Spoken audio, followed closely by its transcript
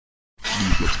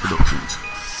d-flexxx Productions.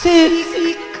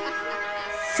 Sick.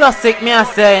 So sick, me I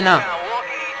say now.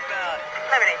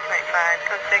 11825,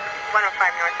 code 6,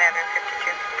 105 North Avenue,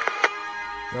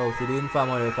 52. Yo, see the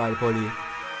informer call the police.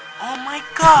 Oh my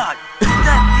god! Is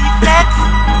that d-flexxx?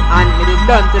 And me did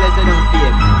done till I say don't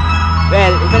fame.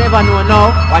 Well, if you never know now,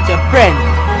 watch your friends.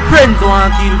 Friends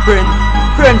want kill friends.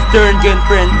 Friends turn against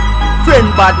friends. Friend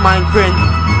bad mind friends.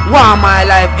 Want my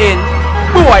life in.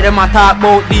 Boy, them a talk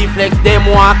about d-flexxx, them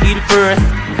want kill first.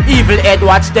 Evil head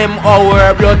watch them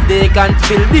our blood they can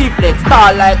spill. d-flexxx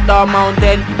tall like the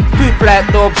mountain, swift like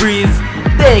the breeze.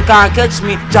 They can't catch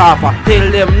me, Java, tell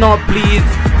them no please.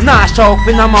 Nah shout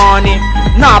in the morning,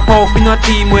 nah puff in the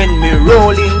team when me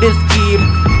roll in this scheme.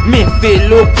 Me feel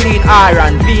look clean,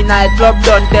 R&B nightclub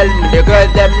don't tell me the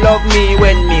girls them love me.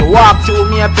 When me walk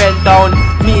through me a penthouse,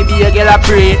 me be a girl a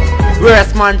pray.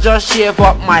 Worst man just shave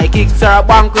up my kicks are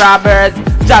bank robbers.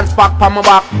 Jans pack pa my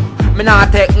back, me nah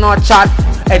take no chat.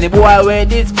 Any boy with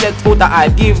this flex footer, I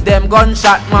give them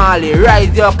gunshot. Marley,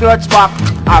 rise your clutch back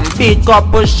and beat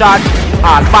couple shot.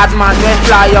 All bad man when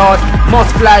fly out,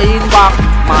 must fly in back.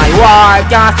 My war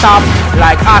can't stop,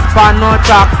 like Aspan no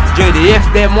track. JD if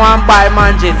them want buy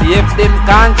man, Jesse if them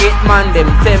can't get man.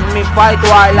 Them send me fight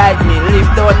war like me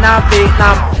live down in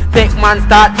Vietnam. Take man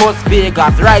start bust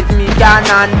Vegas, rise me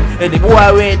cannon. Any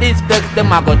boy with this flex,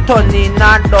 them a go turn in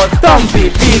and dust.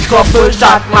 Stumpy, beat couple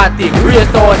shot, matic,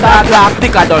 race out a glock.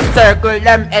 Thick I done circle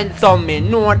them and some me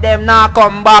know them now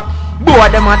come back. Boy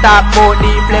them a talk about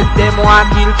d-flexxx, them want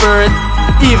kill first.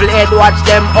 Evil head watch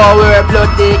them our blood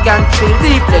they can spill.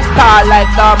 d-flexxx tall like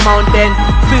the mountain,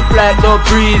 swift like the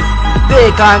breeze.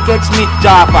 They can't catch me,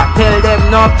 Java, tell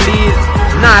them no please.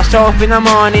 Nah shout in the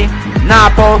money, nah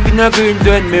puff in the greens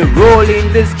when me roll in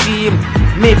the scheme.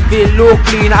 Me feel look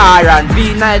clean,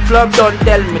 R&B nightclub don't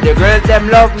tell me the girls them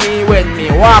love me. When me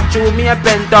walk through me a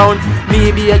penthouse,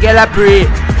 me be a girl a pray.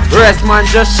 Rest man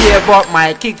just shave up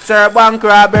my kicks are bank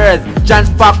robbers. Jans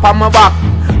pack on my back,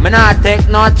 me nah take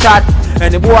no chat.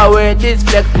 And the boy with this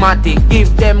flex matic,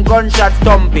 give them gunshots,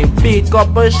 thumping, beat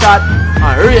couple shot.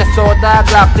 And race out a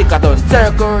glock, tick I done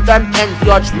circle them and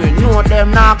clutch me, know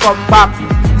them now come back.